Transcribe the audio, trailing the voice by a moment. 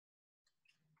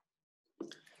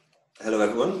Hello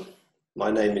everyone, my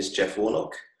name is Geoff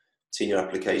Warnock, Senior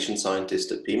Application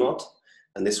Scientist at Pmod,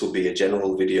 and this will be a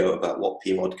general video about what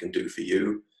Pmod can do for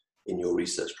you in your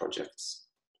research projects.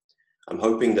 I'm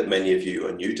hoping that many of you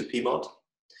are new to Pmod,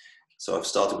 so I've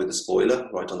started with a spoiler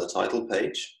right on the title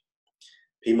page.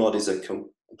 Pmod is a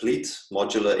complete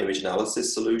modular image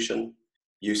analysis solution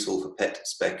useful for PET,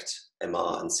 SPECT,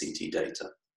 MR and CT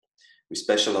data. We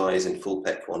specialize in full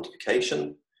PET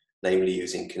quantification, namely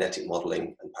using kinetic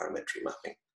modeling and parametric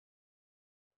mapping.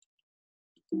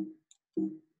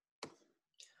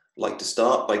 I'd like to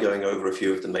start by going over a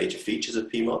few of the major features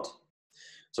of Pmod.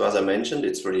 So as I mentioned,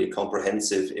 it's really a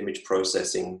comprehensive image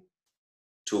processing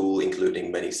tool,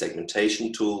 including many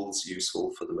segmentation tools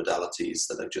useful for the modalities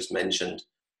that I've just mentioned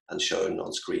and shown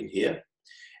on screen here.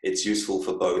 It's useful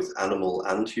for both animal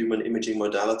and human imaging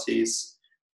modalities.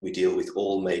 We deal with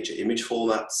all major image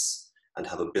formats and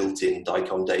have a built-in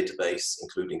DICOM database,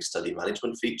 including study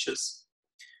management features.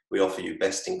 We offer you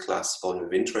best-in-class volume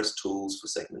of interest tools for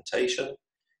segmentation,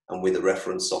 and with a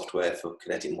reference software for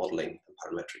kinetic modeling and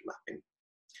parametric mapping.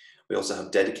 We also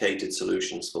have dedicated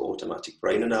solutions for automatic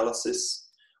brain analysis,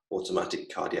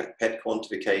 automatic cardiac PET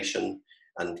quantification,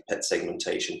 and PET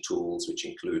segmentation tools, which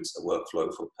includes a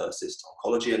workflow for persist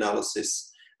oncology analysis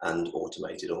and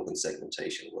automated organ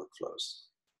segmentation workflows.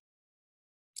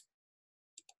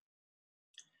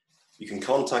 You can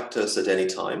contact us at any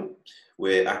time.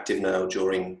 We're active now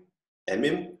during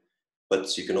EMIM,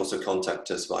 but you can also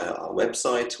contact us via our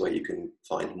website, where you can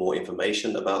find more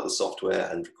information about the software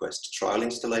and request trial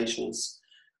installations.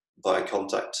 Via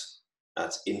contact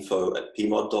at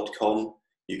info@pmod.com.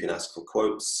 You can ask for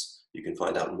quotes. You can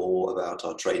find out more about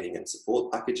our training and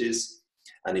support packages.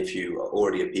 And if you are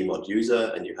already a Pmod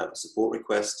user and you have a support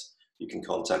request, you can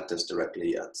contact us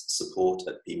directly at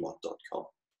support@pmod.com.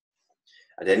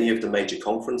 At any of the major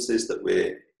conferences that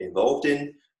we're involved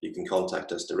in, you can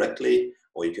contact us directly,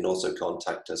 or you can also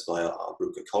contact us via our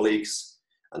Bruker colleagues,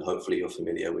 and hopefully you're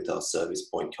familiar with our service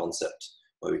point concept,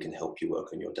 where we can help you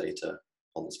work on your data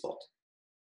on the spot.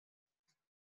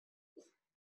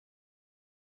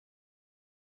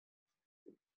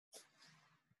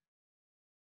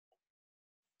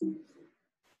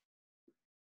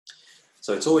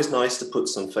 So it's always nice to put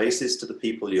some faces to the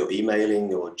people you're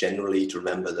emailing, or generally to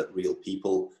remember that real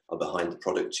people are behind the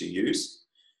products you use.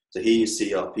 So here you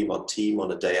see our Pmod team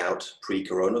on a day out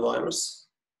pre-coronavirus.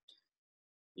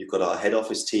 You've got our head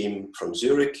office team from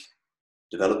Zurich,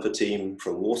 developer team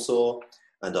from Warsaw,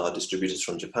 and our distributors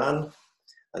from Japan.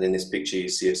 And in this picture you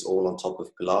see us all on top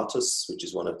of Pilatus, which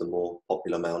is one of the more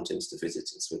popular mountains to visit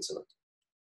in Switzerland.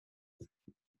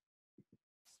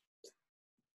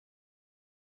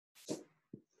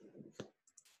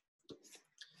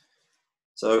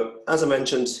 So, as I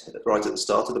mentioned right at the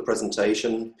start of the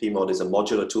presentation, Pmod is a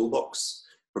modular toolbox,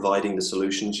 providing the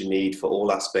solutions you need for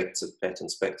all aspects of PET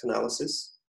and SPECT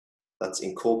analysis. That's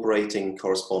incorporating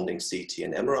corresponding CT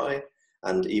and MRI,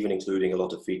 and even including a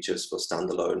lot of features for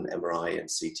standalone MRI and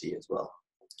CT as well.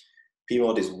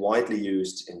 Pmod is widely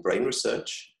used in brain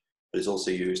research, but is also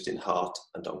used in heart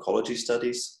and oncology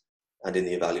studies, and in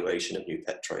the evaluation of new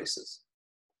PET tracers.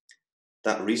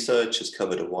 That research has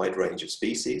covered a wide range of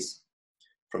species,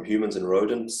 from humans and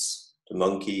rodents to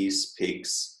monkeys,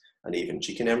 pigs, and even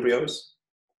chicken embryos.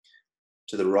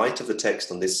 To the right of the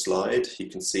text on this slide, you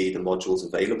can see the modules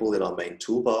available in our main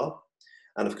toolbar.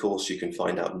 And of course, you can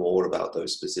find out more about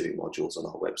those specific modules on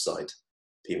our website,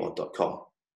 pmod.com.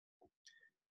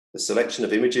 The selection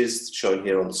of images shown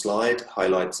here on the slide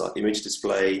highlights our image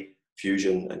display,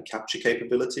 fusion, and capture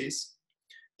capabilities.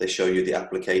 They show you the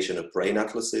application of brain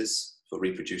atlases for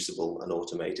reproducible and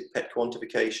automated PET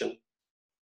quantification.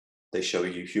 They show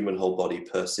you human whole body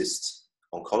persist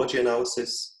oncology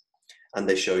analysis, and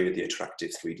they show you the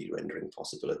attractive 3D rendering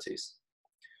possibilities.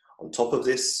 On top of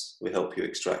this, we help you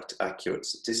extract accurate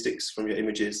statistics from your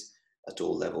images at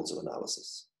all levels of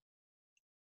analysis.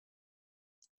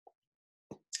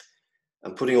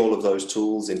 And putting all of those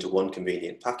tools into one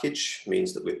convenient package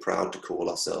means that we're proud to call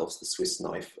ourselves the Swiss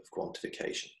knife of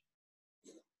quantification.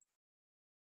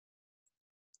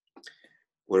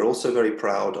 We're also very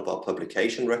proud of our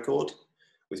publication record,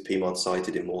 with Pmod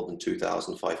cited in more than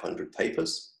 2,500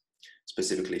 papers,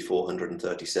 specifically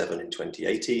 437 in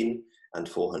 2018 and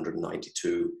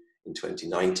 492 in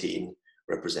 2019,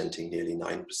 representing nearly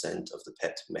 9% of the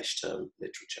PET mesh term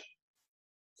literature.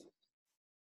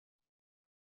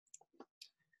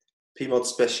 Pmod's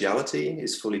speciality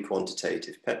is fully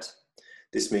quantitative PET.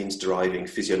 This means deriving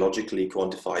physiologically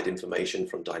quantified information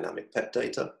from dynamic PET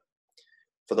data.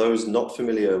 For those not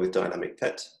familiar with dynamic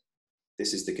PET,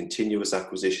 this is the continuous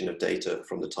acquisition of data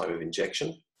from the time of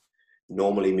injection,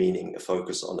 normally meaning a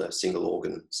focus on a single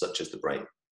organ such as the brain.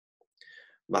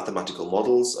 Mathematical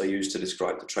models are used to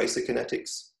describe the tracer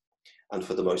kinetics, and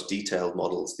for the most detailed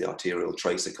models, the arterial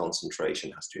tracer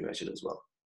concentration has to be measured as well.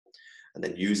 And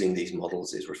then using these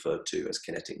models is referred to as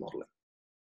kinetic modeling.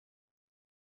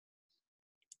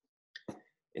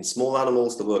 In small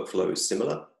animals, the workflow is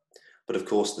similar, but of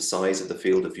course the size of the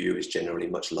field of view is generally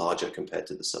much larger compared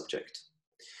to the subject.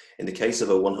 In the case of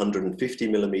a 150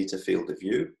 millimeter field of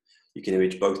view, you can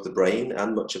image both the brain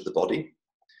and much of the body,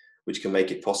 which can make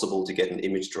it possible to get an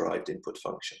image-derived input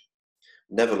function.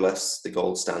 Nevertheless, the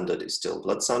gold standard is still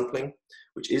blood sampling,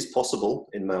 which is possible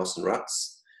in mouse and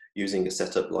rats using a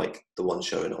setup like the one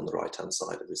shown on the right-hand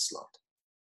side of this slide.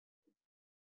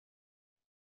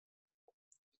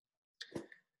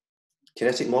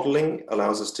 Kinetic modeling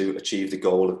allows us to achieve the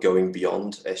goal of going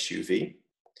beyond SUV,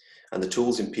 and the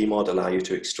tools in Pmod allow you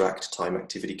to extract time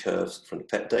activity curves from the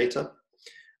PET data,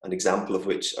 an example of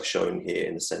which are shown here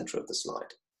in the center of the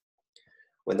slide.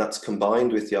 When that's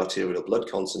combined with the arterial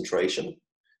blood concentration,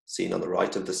 seen on the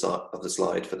right of the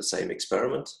slide for the same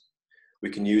experiment, we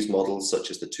can use models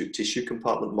such as the two-tissue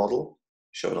compartment model,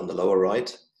 shown on the lower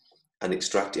right, and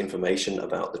extract information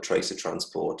about the tracer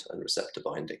transport and receptor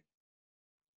binding.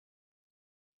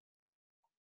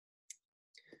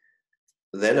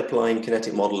 Then applying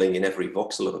kinetic modeling in every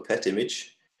voxel of a PET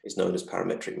image is known as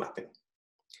parametric mapping.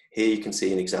 Here you can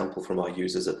see an example from our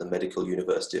users at the Medical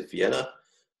University of Vienna,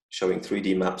 showing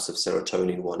 3D maps of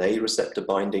serotonin 1A receptor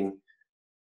binding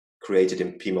created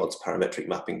in Pmod's parametric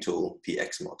mapping tool,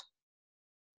 Pmod.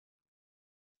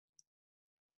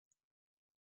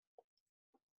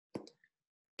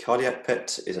 Cardiac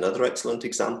PET is another excellent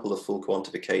example of full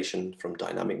quantification from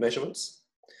dynamic measurements.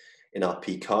 In our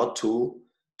Pcard tool,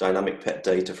 dynamic PET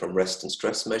data from rest and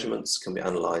stress measurements can be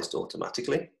analyzed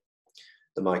automatically.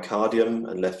 The myocardium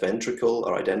and left ventricle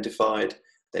are identified,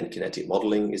 then kinetic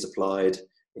modeling is applied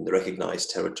in the recognized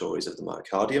territories of the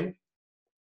myocardium.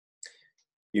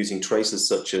 Using traces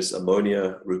such as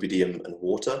ammonia, rubidium, and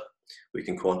water, we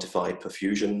can quantify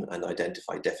perfusion and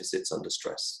identify deficits under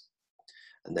stress.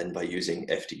 And then by using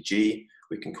FDG,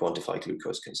 we can quantify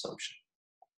glucose consumption.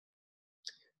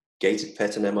 Gated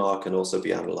PET and MR can also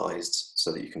be analyzed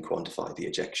so that you can quantify the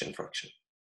ejection fraction.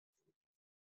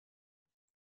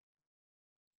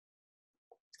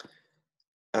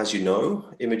 As you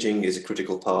know, imaging is a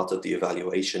critical part of the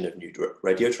evaluation of new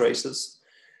radio tracers,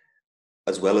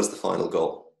 as well as the final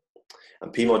goal.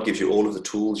 And Pmod gives you all of the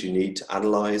tools you need to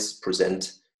analyze,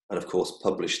 present, and of course,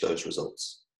 publish those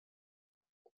results.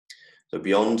 So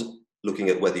beyond looking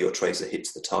at whether your tracer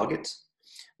hits the target,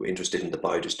 we're interested in the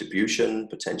biodistribution,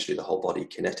 potentially the whole body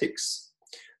kinetics.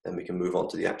 Then we can move on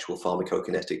to the actual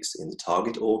pharmacokinetics in the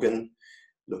target organ,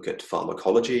 look at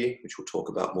pharmacology, which we'll talk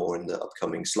about more in the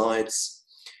upcoming slides,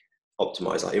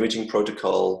 optimize our imaging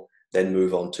protocol, then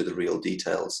move on to the real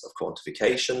details of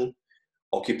quantification,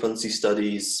 occupancy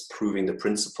studies, proving the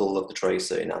principle of the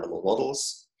tracer in animal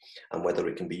models, and whether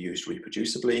it can be used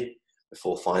reproducibly,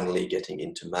 before finally getting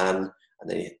into man, and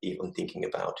then even thinking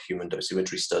about human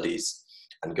dosimetry studies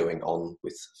and going on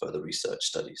with further research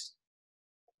studies.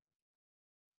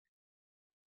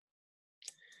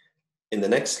 In the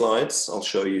next slides, I'll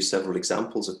show you several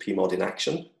examples of Pmod in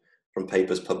action from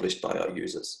papers published by our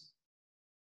users.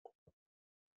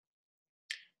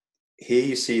 Here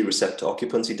you see receptor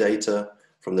occupancy data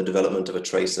from the development of a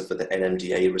tracer for the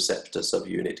NMDA receptor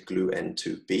subunit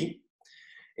GLU-N2B.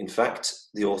 In fact,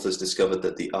 the authors discovered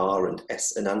that the R and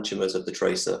S enantiomers of the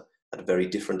tracer had a very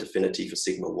different affinity for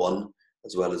sigma-1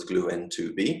 as well as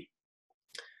GLU-N2B.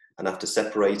 And after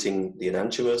separating the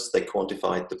enantiomers, they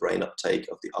quantified the brain uptake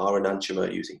of the R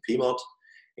enantiomer using Pmod,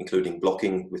 including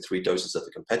blocking with 3 doses of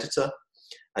the competitor,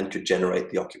 and could generate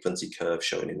the occupancy curve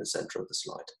shown in the center of the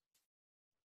slide.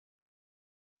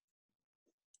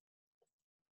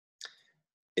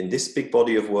 In this big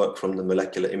body of work from the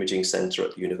Molecular Imaging Center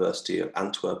at the University of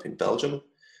Antwerp in Belgium,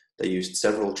 they used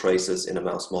several tracers in a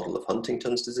mouse model of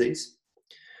Huntington's disease.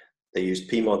 They used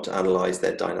Pmod to analyze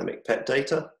their dynamic PET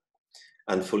data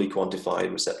and fully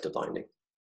quantified receptor binding.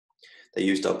 They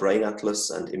used our brain atlas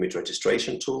and image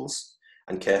registration tools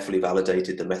and carefully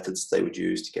validated the methods they would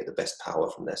use to get the best power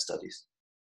from their studies.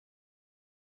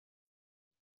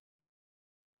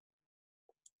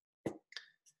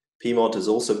 Pmod has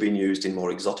also been used in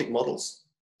more exotic models.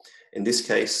 In this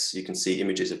case, you can see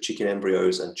images of chicken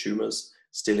embryos and tumors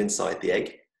still inside the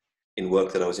egg in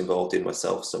work that I was involved in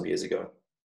myself some years ago.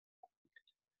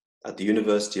 At the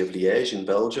University of Liège in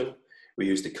Belgium, we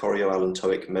used the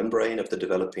chorioallantoic membrane of the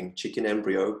developing chicken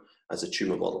embryo as a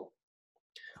tumor model.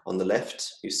 On the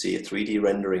left, you see a 3D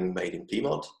rendering made in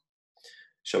Pmod.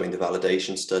 showing the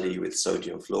validation study with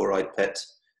sodium fluoride PET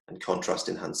and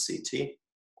contrast-enhanced CT.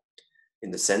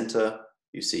 In the center,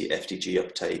 you see FDG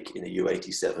uptake in a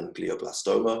U87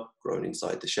 glioblastoma grown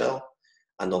inside the shell,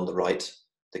 and on the right,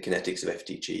 the kinetics of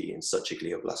FDG in such a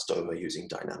glioblastoma using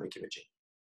dynamic imaging.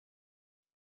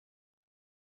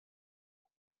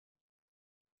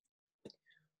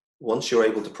 Once you're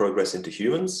able to progress into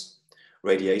humans,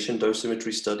 radiation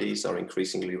dosimetry studies are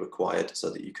increasingly required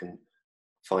so that you can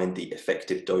find the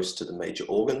effective dose to the major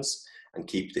organs and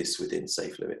keep this within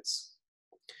safe limits.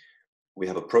 We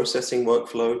have a processing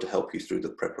workflow to help you through the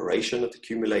preparation of the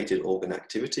accumulated organ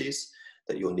activities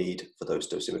that you'll need for those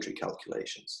dosimetry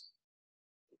calculations.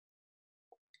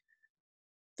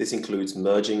 This includes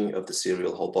merging of the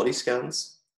serial whole body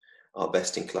scans, our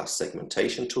best-in-class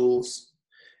segmentation tools,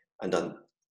 and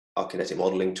our kinetic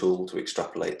modeling tool to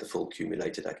extrapolate the full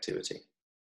accumulated activity.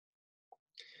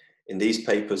 In these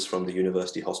papers from the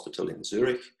University Hospital in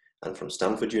Zurich and from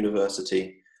Stanford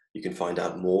University, you can find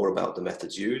out more about the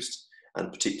methods used,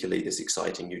 and particularly this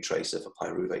exciting new tracer for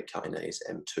pyruvate kinase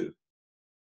M2.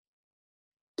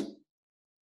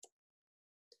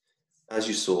 As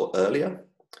you saw earlier,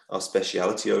 our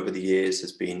speciality over the years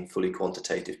has been fully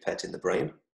quantitative PET in the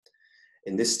brain.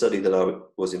 In this study that I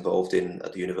was involved in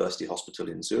at the University Hospital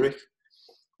in Zurich,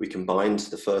 we combined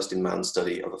the first-in-man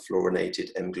study of a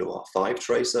fluorinated mGlu-R5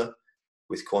 tracer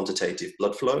with quantitative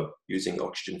blood flow using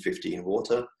oxygen-15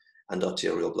 water and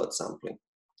arterial blood sampling.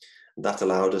 And that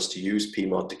allowed us to use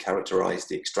Pmod to characterize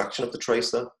the extraction of the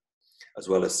tracer, as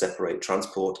well as separate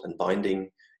transport and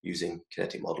binding using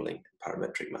kinetic modeling and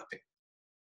parametric mapping.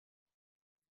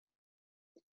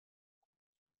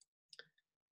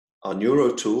 Our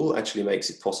neuro tool actually makes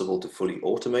it possible to fully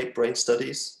automate brain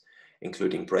studies,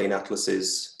 including brain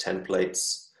atlases,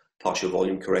 templates, partial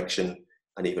volume correction,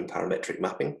 and even parametric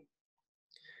mapping.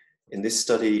 In this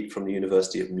study from the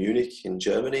University of Munich in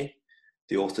Germany,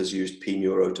 the authors used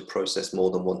pNeuro to process more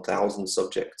than 1,000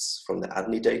 subjects from the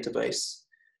ADNI database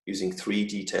using 3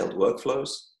 detailed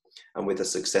workflows and with a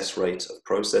success rate of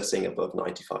processing above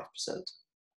 95%.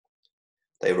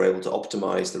 They were able to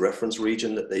optimize the reference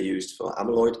region that they used for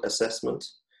amyloid assessment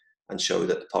and show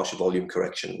that the partial volume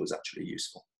correction was actually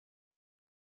useful.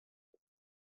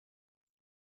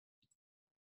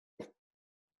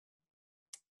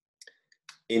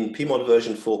 In Pmod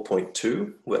version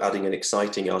 4.2, we're adding an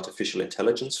exciting artificial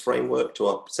intelligence framework to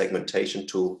our segmentation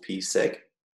tool PSEG.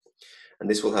 And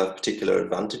this will have particular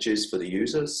advantages for the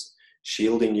users,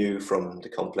 shielding you from the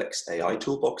complex AI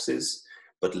toolboxes,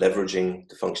 but leveraging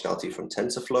the functionality from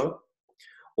TensorFlow.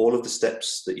 All of the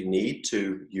steps that you need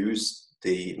to use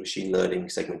the machine learning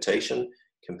segmentation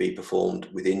can be performed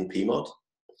within Pmod.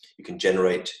 You can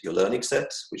generate your learning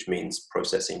set, which means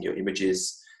processing your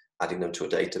images, adding them to a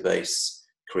database,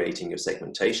 creating your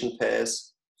segmentation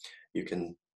pairs. You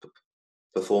can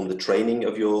perform the training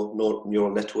of your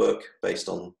neural network based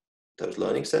on those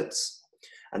learning sets.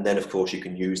 And then, of course, you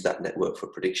can use that network for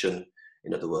prediction.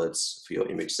 In other words, for your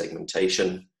image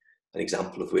segmentation, an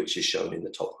example of which is shown in the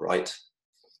top right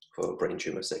for brain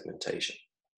tumor segmentation.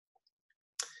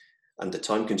 And the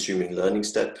time-consuming learning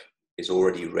step is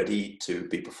already ready to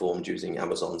be performed using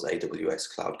Amazon's AWS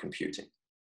cloud computing.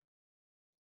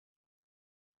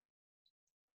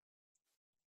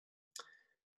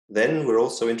 Then we're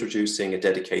also introducing a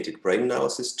dedicated brain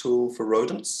analysis tool for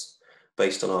rodents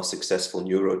based on our successful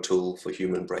neuro tool for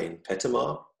human brain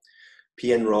PET-MR.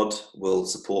 PNROD will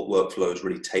support workflows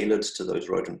really tailored to those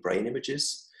rodent brain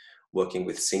images, working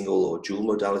with single or dual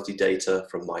modality data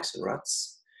from mice and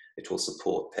rats. It will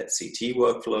support PET-CT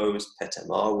workflows,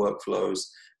 PET-MR workflows,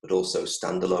 but also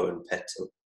standalone PET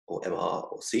or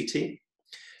MR or CT.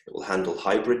 It will handle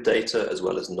hybrid data as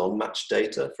well as non-matched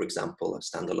data, for example, a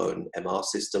standalone MR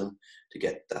system to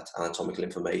get that anatomical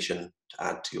information to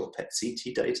add to your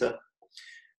PET-CT data.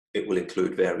 It will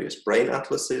include various brain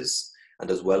atlases, and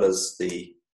as well as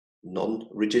the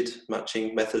non-rigid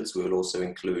matching methods, we will also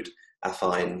include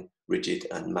affine, rigid,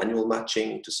 and manual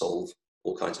matching to solve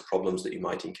all kinds of problems that you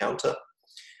might encounter.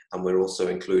 And we're also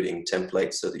including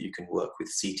templates so that you can work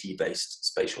with CT-based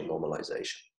spatial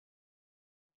normalization.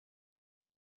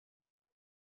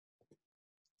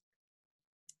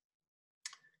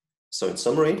 So in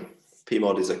summary,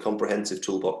 Pmod is a comprehensive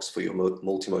toolbox for your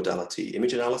multimodality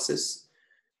image analysis.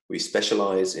 We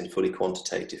specialize in fully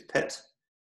quantitative PET,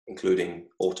 including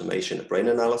automation of brain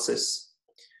analysis.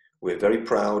 We're very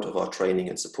proud of our training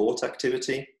and support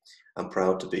activity and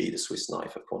proud to be the Swiss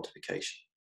knife of quantification.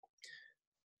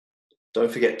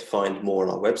 Don't forget to find more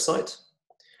on our website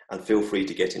and feel free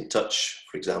to get in touch,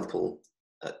 for example,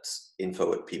 at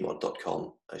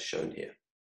info@pmod.com as shown here.